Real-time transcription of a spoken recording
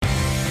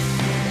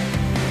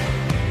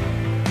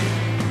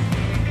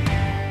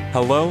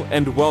Hello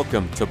and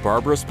welcome to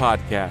Barbara's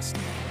podcast.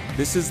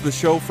 This is the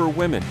show for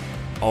women,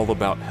 all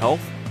about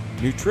health,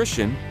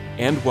 nutrition,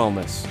 and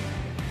wellness.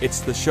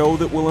 It's the show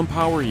that will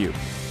empower you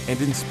and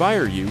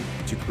inspire you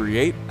to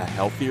create a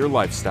healthier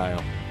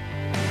lifestyle.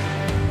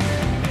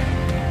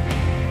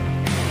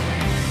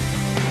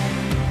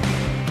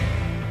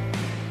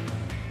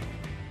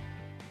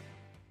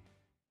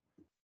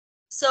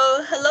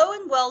 So, hello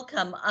and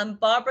welcome. I'm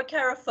Barbara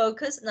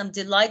Karafocus, and I'm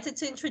delighted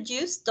to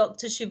introduce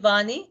Dr.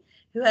 Shivani,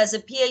 who has a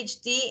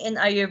PhD in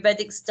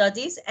Ayurvedic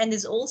studies and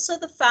is also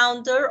the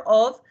founder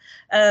of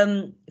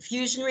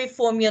Fusionary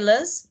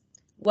Formulas.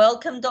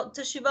 Welcome,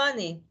 Dr.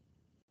 Shivani.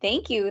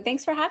 Thank you.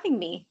 Thanks for having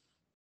me.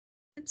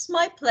 It's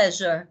my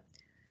pleasure.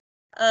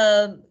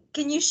 Can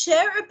you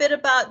share a bit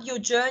about your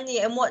journey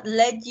and what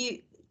led you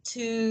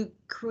to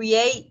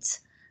create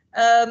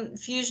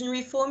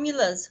Fusionary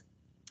Formulas?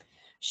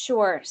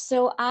 Sure.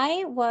 So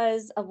I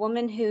was a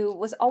woman who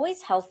was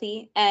always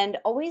healthy and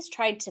always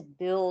tried to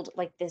build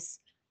like this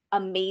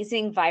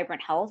amazing,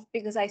 vibrant health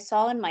because I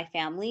saw in my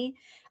family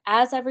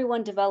as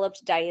everyone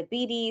developed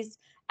diabetes.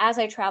 As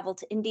I traveled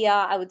to India,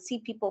 I would see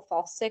people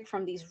fall sick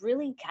from these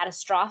really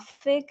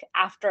catastrophic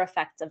after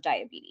effects of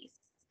diabetes.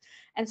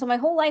 And so my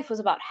whole life was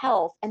about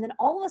health. And then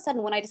all of a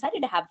sudden, when I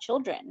decided to have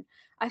children,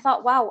 I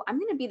thought, wow, I'm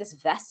going to be this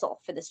vessel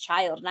for this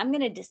child. And I'm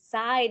going to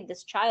decide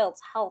this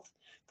child's health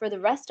for the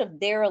rest of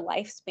their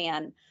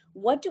lifespan.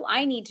 What do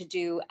I need to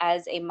do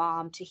as a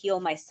mom to heal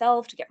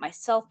myself, to get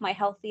myself my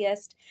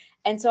healthiest?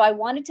 And so I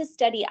wanted to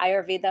study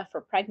Ayurveda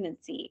for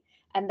pregnancy.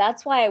 And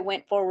that's why I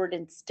went forward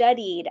and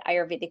studied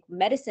Ayurvedic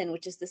medicine,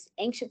 which is this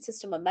ancient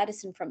system of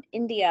medicine from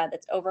India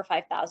that's over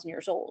 5,000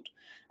 years old.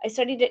 I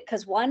studied it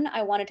because one,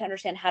 I wanted to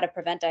understand how to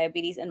prevent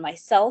diabetes in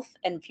myself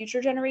and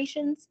future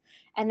generations.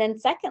 And then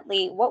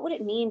secondly, what would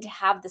it mean to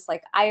have this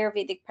like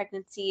Ayurvedic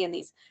pregnancy and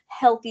these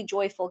healthy,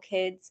 joyful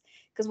kids?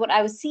 Because what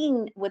I was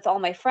seeing with all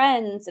my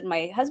friends and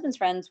my husband's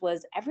friends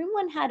was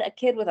everyone had a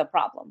kid with a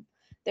problem.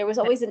 There was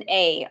always an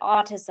A,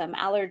 autism,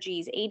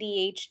 allergies,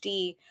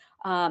 ADHD,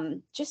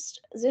 just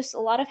a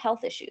lot of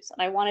health issues.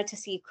 And I wanted to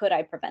see, could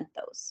I prevent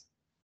those?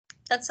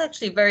 That's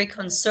actually very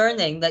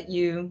concerning that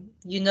you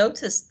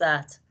noticed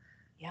that.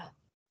 Yeah.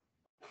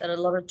 That a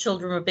lot of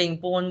children were being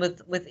born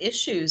with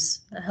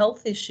issues,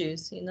 health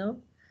issues,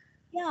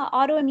 Yeah,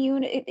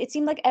 autoimmune. It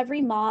seemed like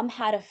every mom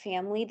had a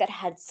family that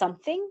had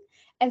something.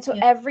 And so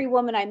Yeah. every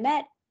woman I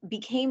met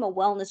became a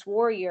wellness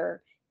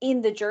warrior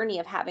in the journey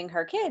of having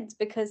her kids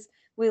because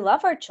we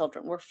love our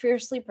children. We're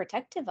fiercely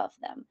protective of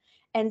them.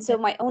 And so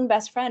Yeah. my own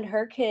best friend,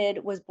 her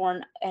kid was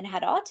born and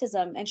had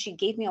autism, and she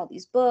gave me all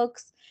these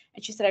books.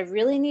 And she said, I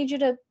really need you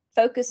to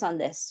focus on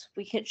this.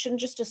 Shouldn't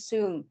just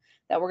assume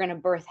that we're going to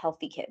birth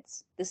healthy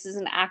kids. This is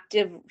an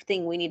active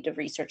thing we need to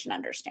research and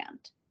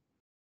understand.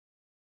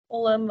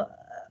 Well,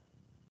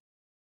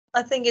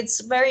 I think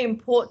it's very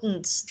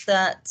important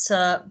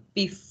that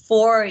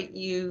before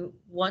you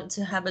want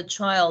to have a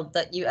child,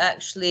 that you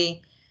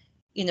actually,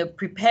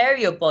 prepare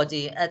your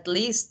body at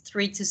least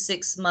 3 to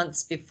 6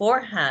 months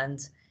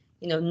beforehand.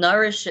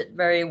 Nourish it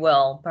very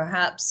well.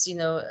 Perhaps,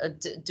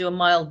 do a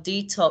mild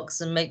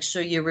detox and make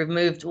sure you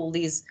removed all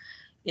these,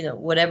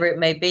 whatever it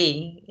may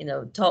be,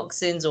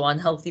 toxins or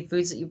unhealthy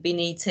foods that you've been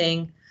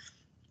eating,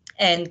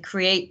 and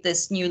create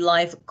this new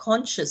life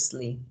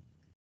consciously.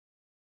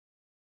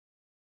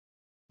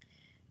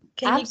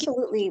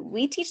 Absolutely.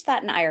 We teach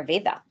that in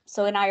Ayurveda.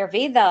 So in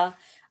Ayurveda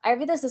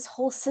is this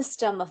whole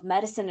system of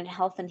medicine and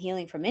health and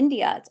healing from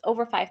India. It's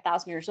over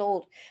 5,000 years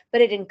old,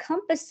 but it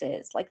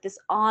encompasses like this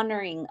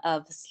honoring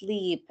of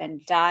sleep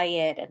and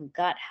diet and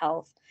gut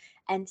health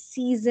and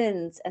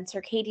seasons and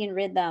circadian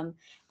rhythm.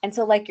 And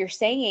so like you're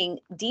saying,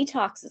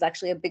 detox is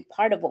actually a big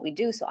part of what we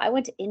do. So I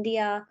went to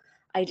India.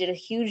 I did a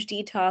huge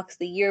detox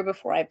the year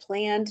before I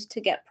planned to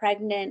get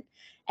pregnant.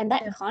 And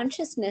that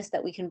consciousness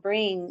that we can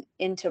bring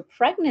into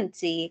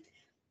pregnancy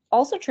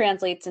also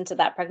translates into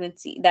that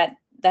pregnancy, that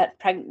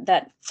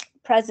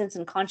presence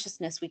and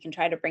consciousness we can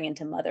try to bring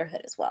into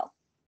motherhood as well.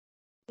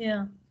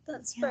 Yeah,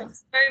 that's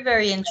very,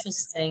 very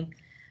interesting.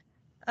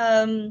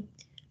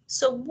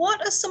 So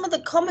what are some of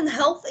the common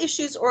health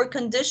issues or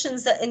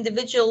conditions that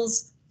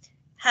individuals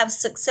have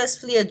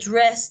successfully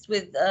addressed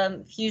with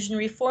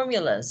fusionary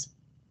formulas?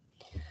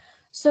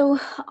 So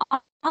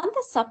on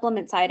the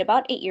supplement side,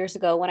 about 8 years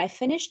ago, when I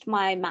finished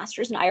my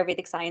master's in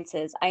Ayurvedic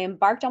sciences, I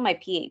embarked on my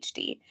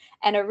PhD.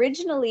 And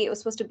originally it was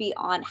supposed to be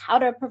on how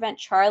to prevent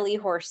Charlie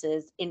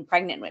horses in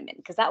pregnant women,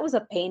 because that was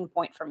a pain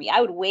point for me.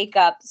 I would wake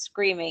up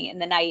screaming in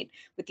the night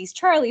with these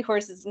Charlie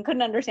horses and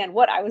couldn't understand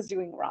what I was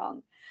doing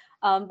wrong.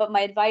 But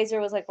my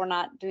advisor was like, we're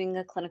not doing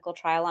a clinical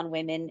trial on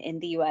women in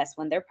the US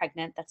when they're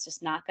pregnant. That's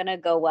just not going to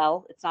go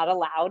well. It's not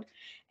allowed.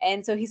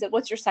 And so he said,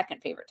 what's your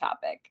second favorite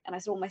topic? And I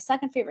said, well, my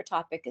second favorite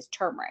topic is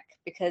turmeric,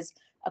 because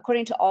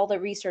according to all the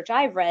research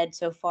I've read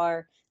so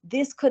far,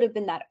 this could have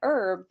been that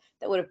herb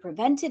that would have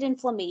prevented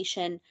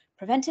inflammation,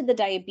 prevented the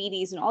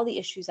diabetes and all the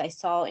issues I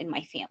saw in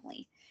my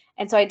family.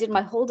 And so I did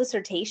my whole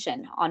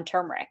dissertation on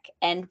turmeric.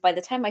 And by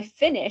the time I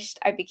finished,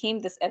 I became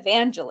this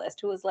evangelist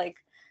who was like,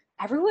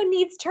 everyone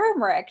needs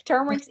turmeric.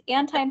 Turmeric's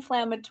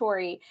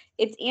anti-inflammatory,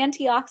 it's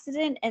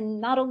antioxidant,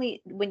 and not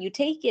only when you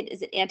take it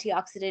is it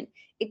antioxidant,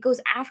 it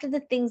goes after the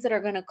things that are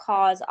going to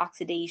cause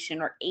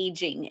oxidation or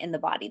aging in the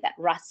body, that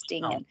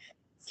rusting Oh, and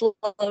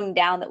slowing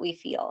down that we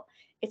feel.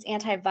 It's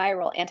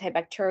antiviral,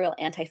 antibacterial,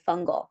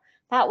 antifungal.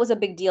 That was a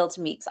big deal to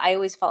me because I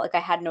always felt like I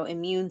had no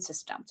immune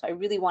system. So I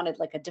really wanted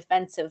like a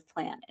defensive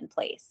plan in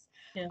place.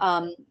 yeah.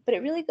 But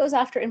it really goes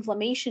after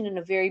inflammation in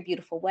a very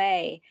beautiful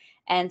way.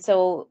 And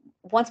so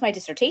once my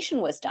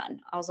dissertation was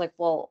done, I was like,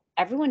 well,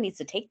 everyone needs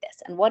to take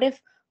this. And what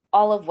if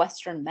all of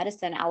Western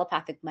medicine,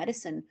 allopathic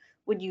medicine,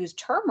 would use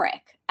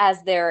turmeric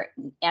as their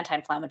anti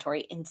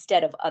inflammatory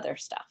instead of other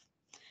stuff?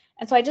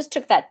 And so I just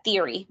took that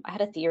theory. I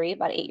had a theory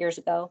about 8 years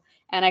ago,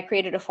 and I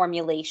created a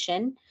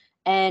formulation.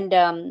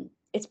 And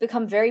it's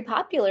become very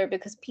popular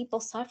because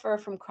people suffer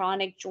from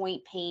chronic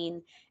joint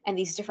pain and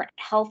these different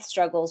health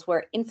struggles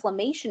where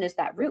inflammation is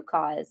that root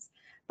cause.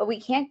 But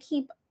we can't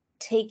keep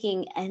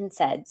taking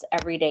NSAIDs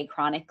every day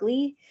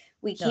chronically.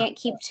 We No. can't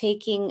keep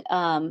taking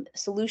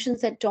solutions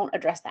that don't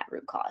address that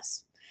root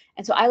cause.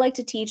 And so I like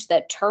to teach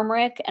that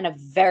turmeric and a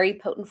very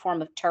potent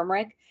form of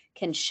turmeric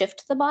can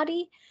shift the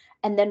body.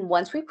 And then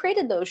once we've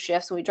created those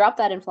shifts, we drop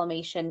that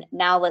inflammation.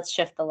 Now let's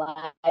shift the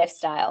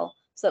lifestyle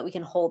so that we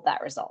can hold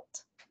that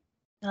result.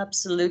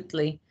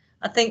 Absolutely.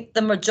 I think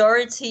the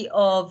majority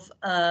of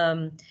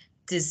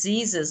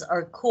diseases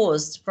are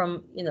caused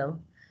from,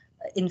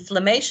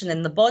 inflammation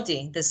in the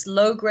body, this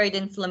low-grade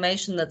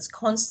inflammation that's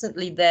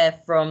constantly there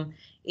from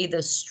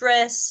either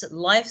stress,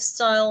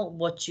 lifestyle,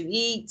 what you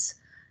eat,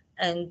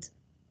 and,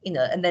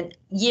 and then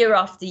year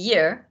after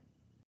year,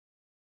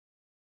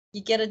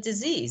 you get a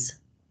disease.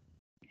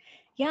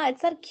 Yeah,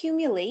 it's that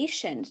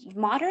accumulation.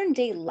 Modern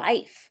day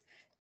life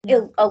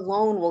Yeah.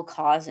 alone will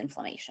cause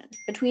inflammation.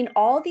 Between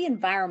all the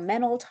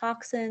environmental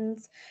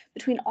toxins,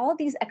 between all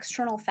these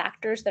external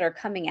factors that are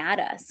coming at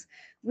us,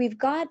 we've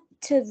got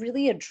to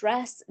really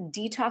address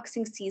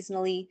detoxing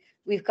seasonally.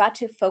 We've got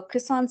to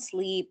focus on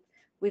sleep.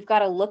 We've got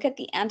to look at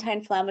the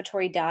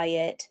anti-inflammatory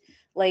diet.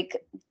 Like,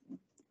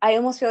 I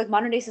almost feel like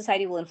modern day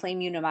society will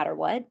inflame you no matter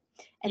what.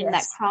 And then that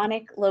Yes.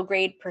 chronic, low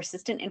grade,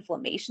 persistent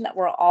inflammation that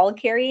we're all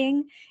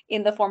carrying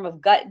in the form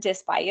of gut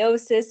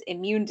dysbiosis,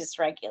 immune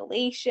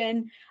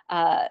dysregulation,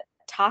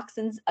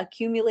 toxins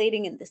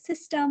accumulating in the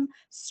system,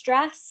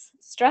 stress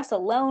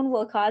alone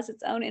will cause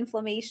its own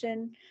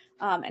inflammation.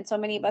 And so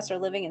many of us are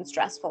living in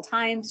stressful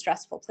times,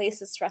 stressful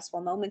places,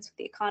 stressful moments with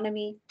the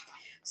economy.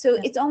 So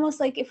Yes. it's almost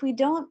like if we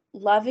don't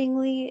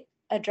lovingly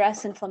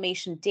address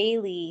inflammation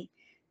daily,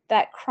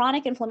 that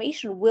chronic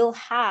inflammation will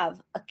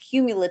have a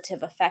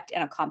cumulative effect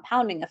and a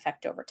compounding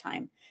effect over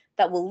time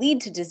that will lead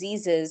to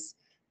diseases.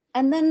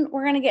 And then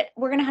we're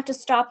going to have to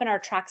stop in our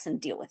tracks and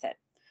deal with it.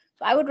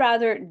 So I would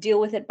rather deal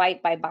with it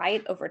bite by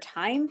bite over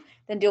time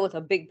than deal with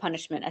a big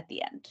punishment at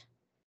the end.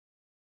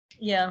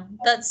 Yeah,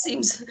 that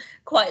seems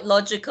quite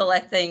logical, I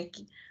think,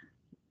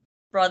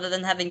 rather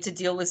than having to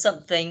deal with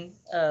something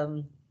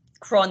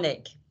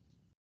chronic.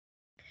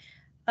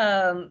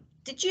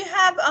 Did you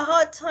have a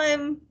hard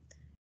time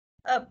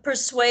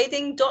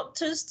persuading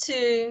doctors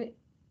to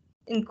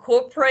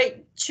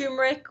incorporate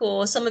turmeric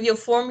or some of your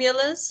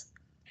formulas?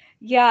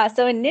 Yeah,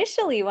 so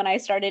initially when I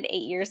started 8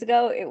 years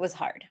ago, it was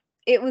hard.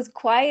 It was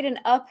quite an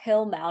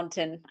uphill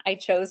mountain I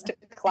chose to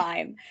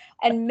climb.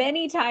 And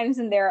many times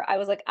in there, I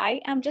was like,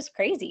 I am just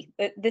crazy.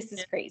 This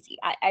is crazy.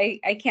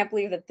 I can't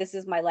believe that this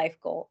is my life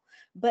goal.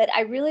 But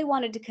I really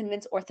wanted to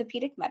convince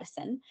orthopedic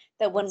medicine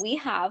that when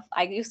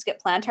I used to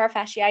get plantar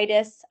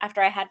fasciitis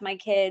after I had my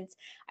kids.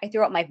 I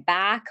threw out my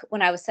back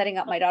when I was setting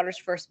up my daughter's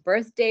first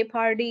birthday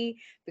party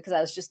because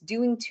I was just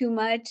doing too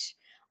much.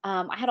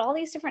 I had all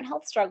these different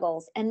health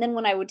struggles. And then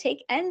when I would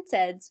take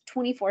NSAIDs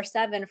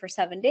 24/7 for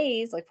 7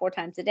 days, like 4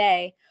 times a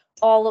day,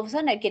 all of a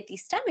sudden I'd get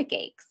these stomach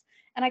aches.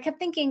 And I kept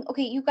thinking,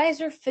 okay, you guys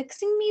are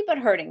fixing me, but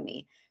hurting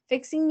me,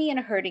 fixing me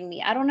and hurting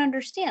me. I don't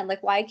understand.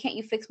 Like, why can't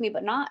you fix me,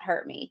 but not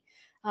hurt me?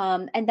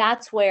 And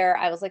that's where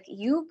I was like,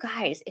 you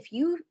guys, if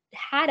you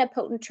had a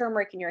potent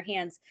turmeric in your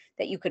hands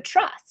that you could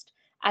trust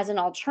as an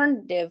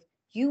alternative,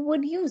 you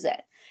would use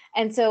it.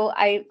 And so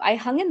I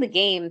hung in the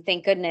game,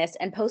 thank goodness.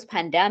 And post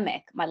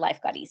pandemic, my life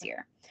got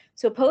easier.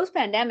 So post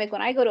pandemic,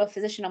 when I go to a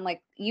physician, I'm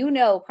like,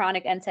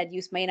 chronic NSAID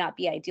use may not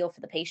be ideal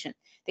for the patient.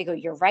 They go,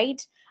 you're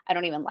right. I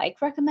don't even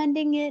like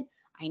recommending it.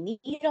 I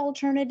need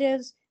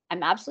alternatives.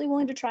 I'm absolutely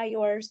willing to try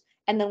yours.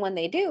 And then when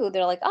they do,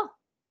 they're like, oh,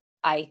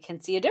 I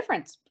can see a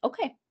difference.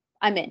 Okay,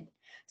 I'm in.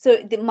 So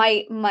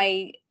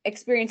my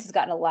experience has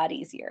gotten a lot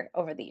easier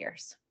over the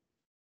years.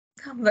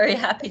 I'm very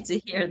happy to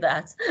hear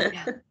that.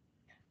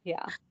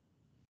 Yeah.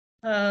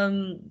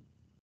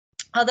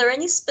 Are there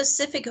any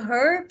specific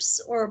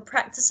herbs or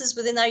practices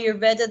within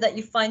Ayurveda that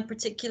you find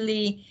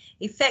particularly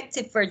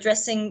effective for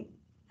addressing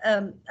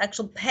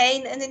actual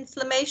pain and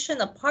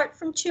inflammation apart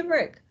from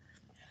turmeric?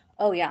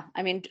 Oh, yeah.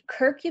 I mean,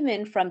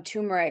 curcumin from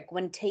turmeric,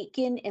 when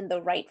taken in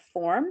the right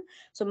form.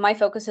 So, my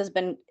focus has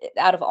been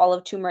out of all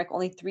of turmeric,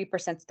 only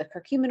 3% of the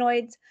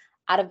curcuminoids.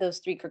 Out of those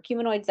 3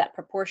 curcuminoids, that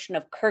proportion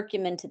of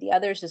curcumin to the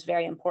others is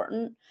very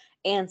important,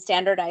 and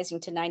standardizing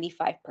to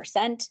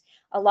 95%.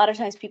 A lot of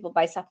times people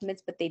buy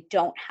supplements, but they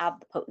don't have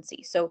the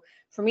potency. So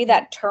for me,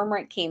 that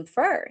turmeric came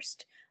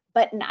first.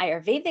 But in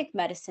Ayurvedic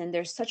medicine,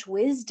 there's such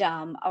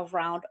wisdom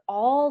around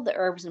all the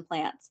herbs and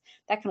plants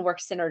that can work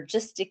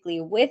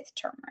synergistically with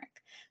turmeric.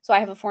 So I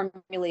have a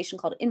formulation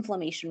called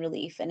inflammation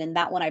relief. And in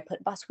that one, I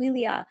put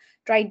boswellia,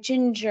 dried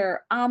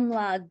ginger,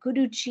 amla,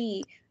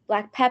 guduchi,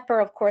 black pepper,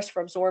 of course,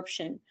 for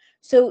absorption.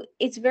 So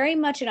it's very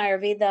much in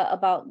Ayurveda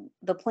about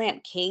the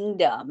plant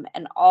kingdom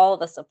and all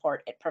the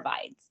support it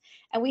provides.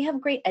 And we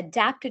have great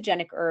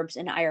adaptogenic herbs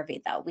in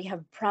Ayurveda. We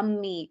have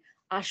Brahmi,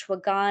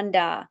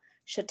 ashwagandha,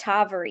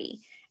 shatavari.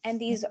 And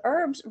these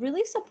herbs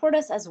really support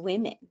us as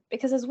women,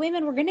 because as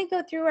women, we're going to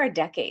go through our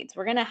decades.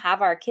 We're going to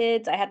have our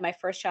kids. I had my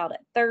first child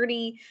at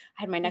 30.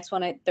 I had my next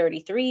one at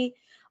 33.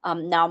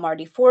 Now I'm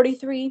already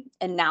 43,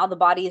 and now the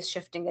body is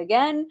shifting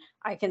again.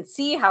 I can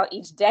see how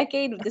each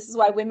decade, this is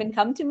why women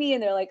come to me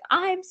and they're like,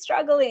 I'm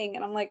struggling.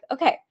 And I'm like,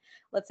 okay,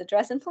 let's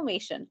address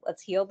inflammation.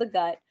 Let's heal the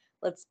gut.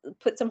 Let's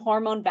put some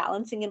hormone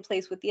balancing in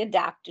place with the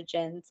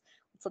adaptogens.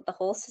 Let's let the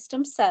whole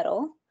system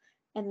settle.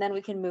 And then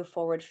we can move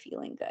forward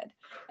feeling good.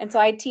 And so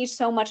I teach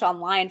so much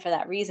online for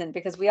that reason,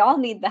 because we all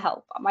need the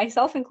help,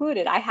 myself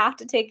included. I have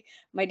to take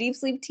my deep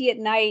sleep tea at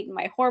night,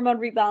 my hormone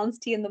rebalance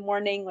tea in the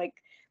morning. Like,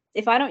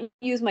 if I don't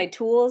use my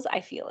tools, I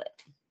feel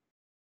it.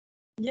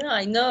 Yeah,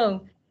 I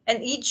know.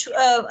 And each,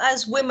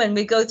 as women,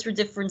 we go through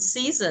different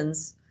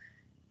seasons,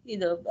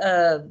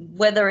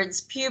 whether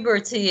it's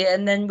puberty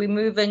and then we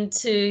move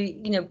into,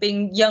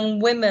 being young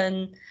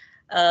women,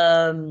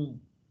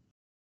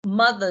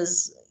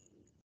 mothers,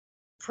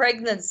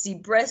 pregnancy,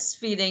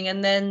 breastfeeding,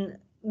 and then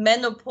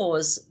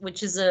menopause,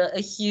 which is a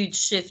huge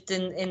shift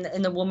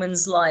in a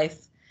woman's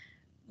life,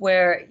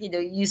 where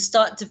you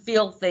start to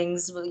feel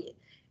things,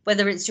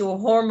 whether it's your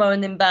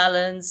hormone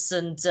imbalance,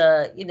 and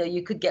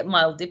you could get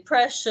mild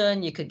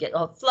depression, you could get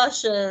hot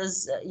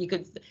flushes,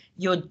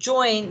 your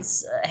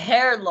joints,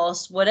 hair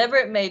loss, whatever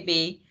it may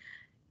be.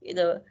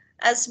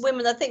 As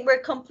women, I think we're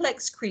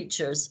complex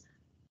creatures.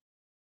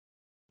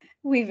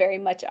 We very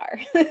much are.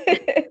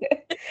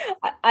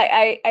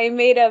 I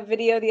made a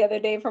video the other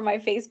day for my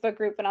Facebook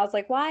group, and I was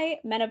like, why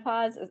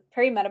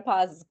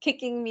perimenopause is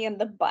kicking me in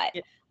the butt.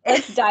 Yeah.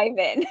 Let's dive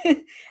in.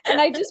 And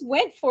I just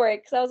went for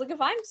it, because I was like,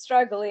 if I'm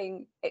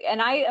struggling,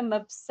 and I am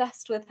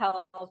obsessed with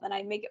health, and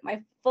I make it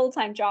my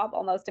full-time job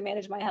almost to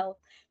manage my health,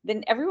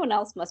 then everyone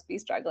else must be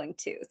struggling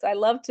too. So I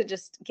love to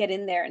just get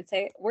in there and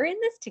say, we're in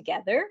this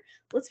together.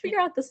 Let's figure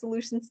out the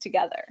solutions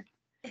together.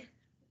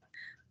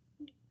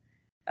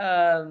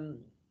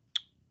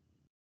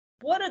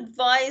 What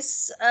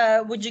advice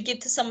would you give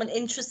to someone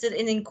interested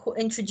in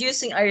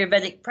introducing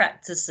Ayurvedic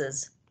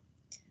practices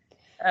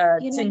to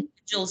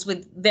individuals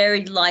with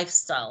varied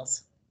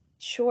lifestyles?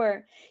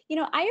 Sure.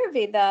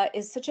 Ayurveda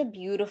is such a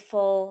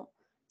beautiful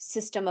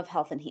system of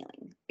health and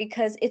healing,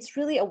 because it's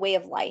really a way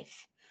of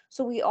life.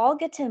 So we all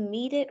get to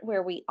meet it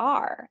where we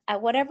are,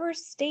 at whatever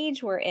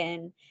stage we're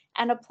in,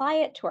 and apply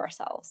it to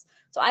ourselves.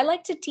 So I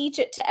like to teach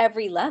it to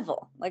every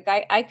level. Like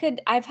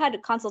I've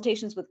had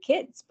consultations with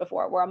kids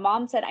before where a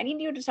mom said, I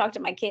need you to talk to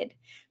my kid,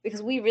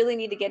 because we really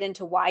need to get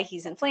into why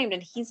he's inflamed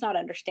and he's not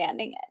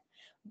understanding it.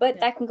 But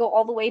that can go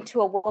all the way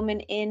to a woman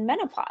in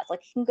menopause. Like,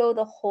 it can go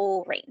the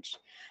whole range.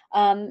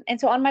 And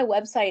so on my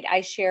website,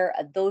 I share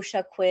a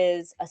dosha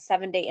quiz, a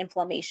 7-day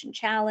inflammation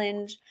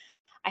challenge.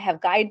 I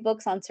have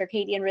guidebooks on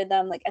circadian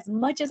rhythm. Like, as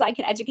much as I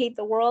can educate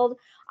the world,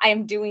 I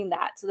am doing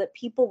that so that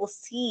people will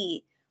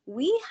see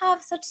we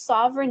have such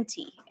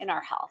sovereignty in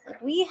our health.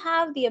 Like, we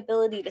have the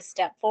ability to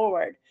step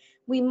forward.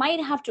 We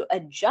might have to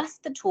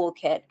adjust the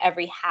toolkit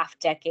every half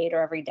decade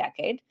or every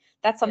decade.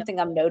 That's something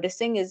I'm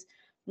noticing, is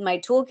my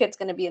toolkit's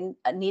going to be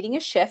needing a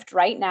shift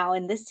right now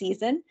in this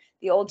season.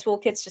 The old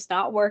toolkit's just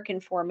not working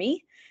for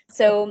me.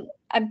 So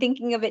I'm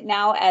thinking of it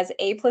now as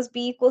A plus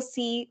B equals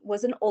C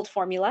was an old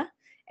formula.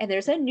 And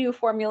there's a new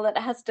formula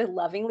that has to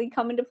lovingly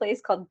come into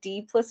place called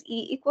D plus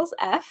E equals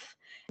F.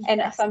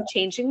 And if I'm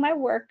changing my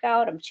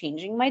workout, I'm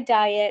changing my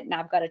diet, now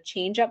I've got to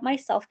change up my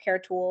self-care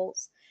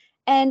tools.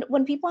 And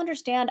when people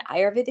understand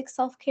Ayurvedic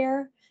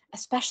self-care,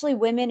 especially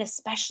women,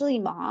 especially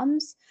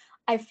moms,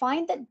 I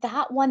find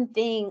that one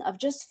thing of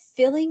just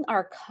filling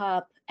our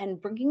cup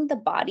and bringing the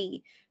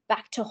body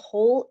back to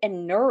whole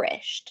and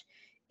nourished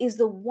is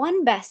the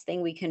one best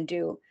thing we can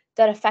do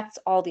that affects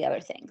all the other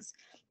things.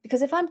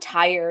 Because if I'm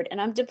tired and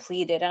I'm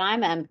depleted and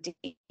I'm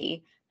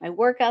empty, my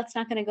workout's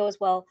not going to go as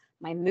well.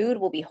 My mood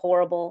will be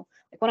horrible.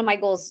 Like, one of my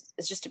goals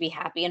is just to be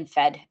happy and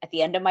fed at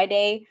the end of my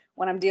day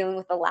when I'm dealing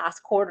with the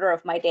last quarter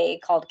of my day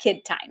called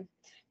kid time.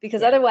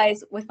 Because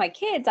otherwise, with my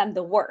kids, I'm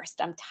the worst.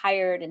 I'm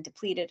tired and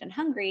depleted and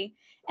hungry.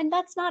 And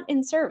that's not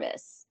in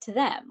service to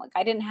them. Like,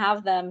 I didn't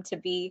have them to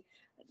be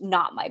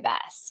not my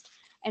best.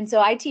 And so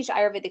I teach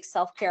Ayurvedic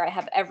self-care. I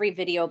have every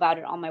video about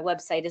it on my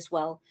website as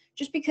well.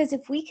 Just because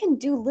if we can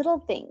do little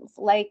things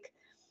like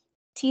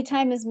tea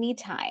time is me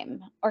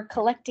time, or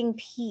collecting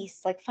peace,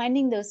 like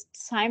finding those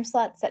time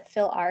slots that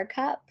fill our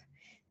cup,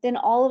 then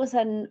all of a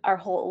sudden our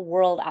whole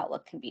world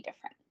outlook can be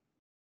different.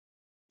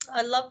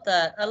 I love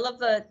that. I love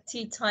that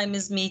tea time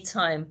is me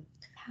time.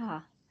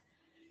 Yeah.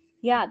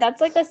 Yeah,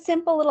 that's like a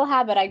simple little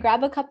habit. I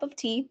grab a cup of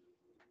tea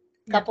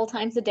a Yeah. couple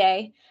times a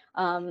day.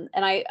 And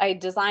I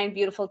design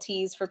beautiful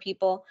teas for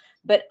people.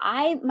 But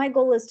my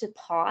goal is to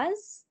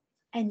pause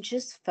and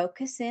just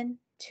focus in,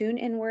 tune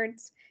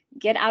inwards,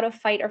 get out of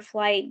fight or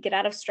flight, get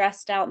out of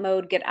stressed out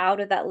mode, get out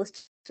of that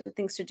list of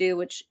things to do,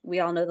 which we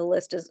all know the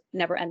list is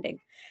never ending.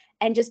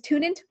 And just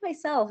tune into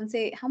myself and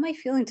say, how am I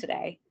feeling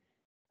today?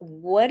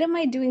 What am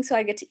I doing so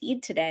I get to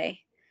eat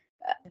today?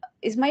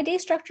 Is my day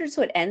structured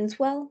so it ends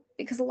well?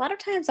 Because a lot of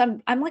times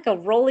I'm like a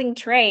rolling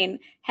train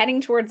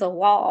heading towards a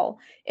wall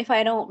if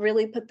I don't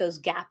really put those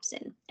gaps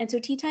in. And so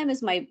tea time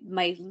is my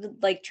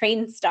like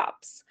train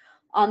stops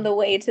on the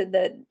way to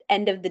the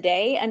end of the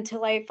day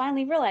until I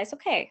finally realize,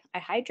 okay, I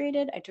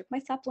hydrated, I took my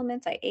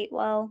supplements, I ate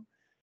well,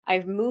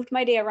 I've moved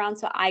my day around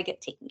so I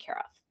get taken care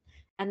of.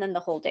 And then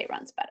the whole day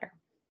runs better.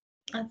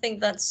 I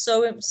think that's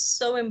so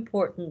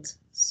important,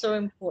 so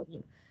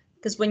important.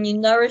 Because when you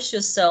nourish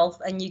yourself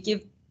and you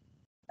give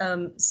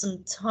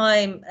some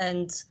time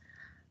and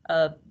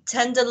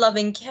tender,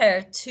 loving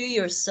care to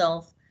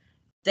yourself,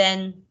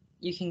 then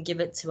you can give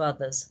it to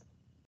others.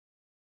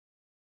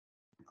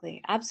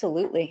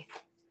 Absolutely.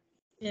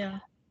 Yeah.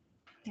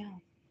 Yeah.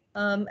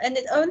 And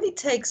it only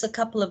takes a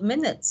couple of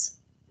minutes.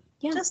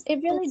 Yeah,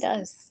 it really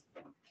does.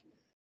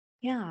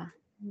 Yeah.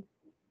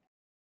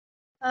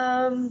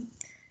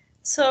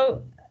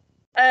 So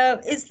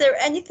is there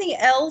anything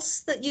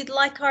else that you'd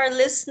like our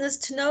listeners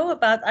to know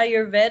about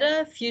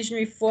Ayurveda,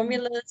 fusionary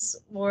formulas,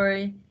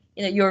 or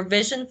your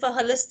vision for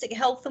holistic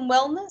health and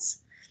wellness?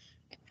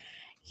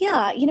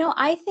 Yeah,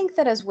 I think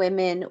that as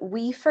women,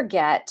 we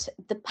forget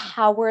the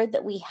power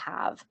that we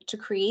have to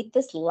create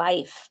this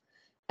life,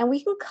 and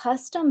we can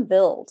custom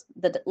build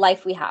the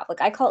life we have.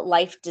 Like I call it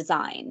life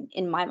design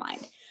in my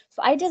mind.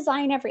 So I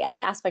design every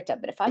aspect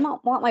of it. If I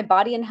want my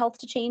body and health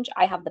to change,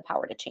 I have the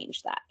power to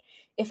change that.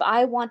 If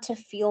I want to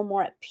feel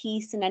more at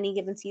peace in any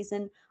given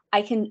season,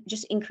 I can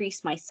just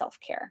increase my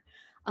self-care.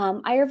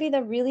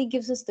 Ayurveda really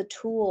gives us the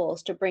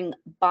tools to bring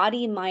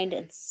body, mind,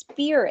 and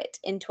spirit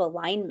into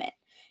alignment.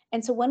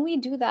 And so when we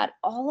do that,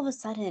 all of a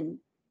sudden,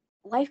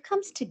 life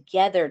comes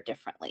together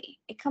differently.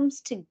 It comes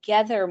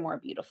together more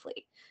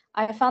beautifully.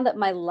 I found that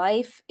my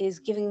life is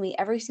giving me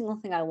every single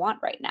thing I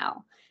want right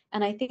now.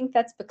 And I think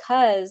that's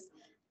because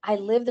I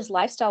live this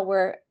lifestyle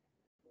where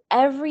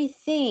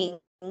everything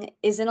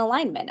is in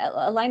alignment.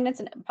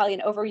 Alignment's probably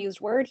an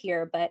overused word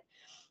here, but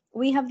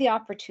we have the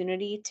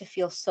opportunity to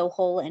feel so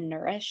whole and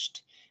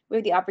nourished. We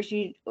have the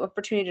opportunity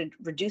to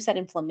reduce that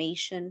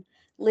inflammation,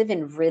 live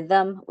in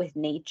rhythm with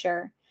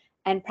nature.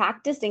 And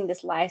practicing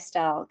this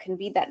lifestyle can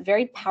be that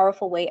very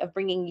powerful way of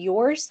bringing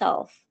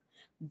yourself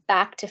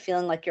back to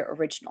feeling like your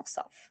original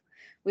self.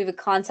 We have a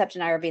concept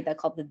in Ayurveda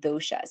called the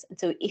doshas. And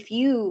so if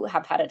you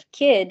have had a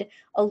kid,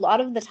 a lot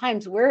of the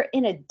times we're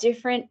in a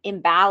different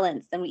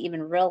imbalance than we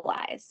even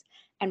realize.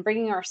 And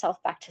bringing ourselves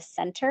back to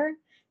center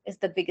is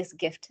the biggest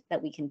gift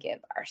that we can give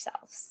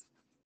ourselves.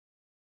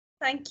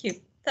 Thank you.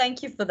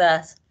 Thank you for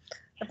that.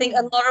 I think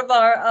a lot of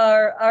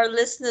our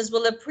listeners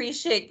will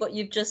appreciate what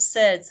you've just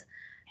said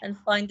and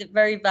find it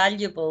very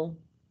valuable.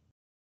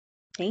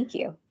 Thank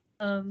you.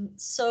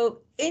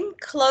 So in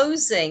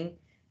closing,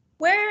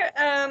 where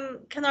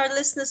can our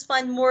listeners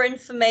find more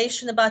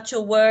information about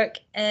your work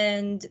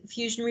and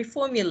fusionary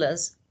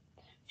formulas?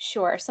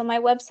 Sure. So my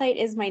website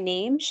is my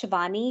name,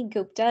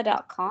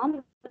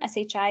 ShivaniGupta.com,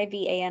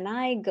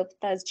 Shivani,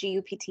 Gupta is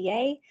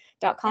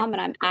Gupta.com,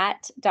 and I'm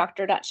at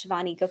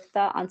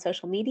dr.ShivaniGupta on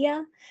social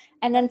media.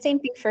 And then same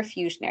thing for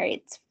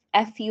Fusionary. It's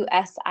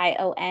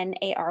FUSIONARY,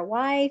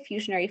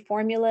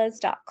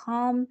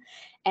 fusionaryformulas.com,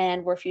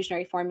 and we're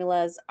Fusionary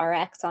Formulas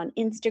RX on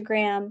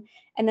Instagram.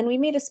 And then we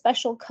made a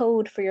special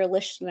code for your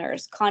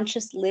listeners.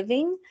 Conscious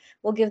Living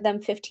will give them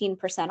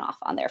 15% off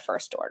on their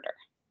first order.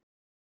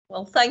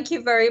 Well, thank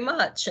you very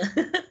much.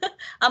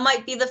 I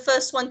might be the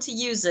first one to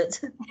use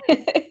it.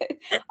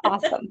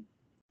 Awesome.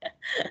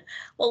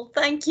 Well,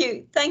 thank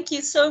you. Thank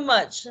you so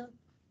much.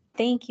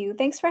 Thank you.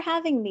 Thanks for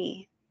having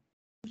me.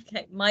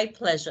 Okay, my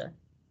pleasure.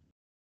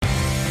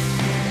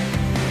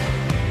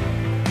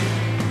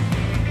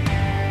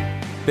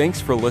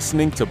 Thanks for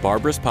listening to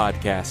Barbara's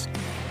podcast.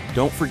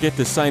 Don't forget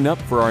to sign up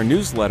for our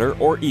newsletter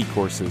or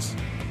e-courses.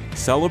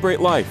 Celebrate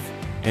life,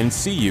 and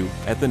see you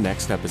at the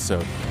next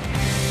episode.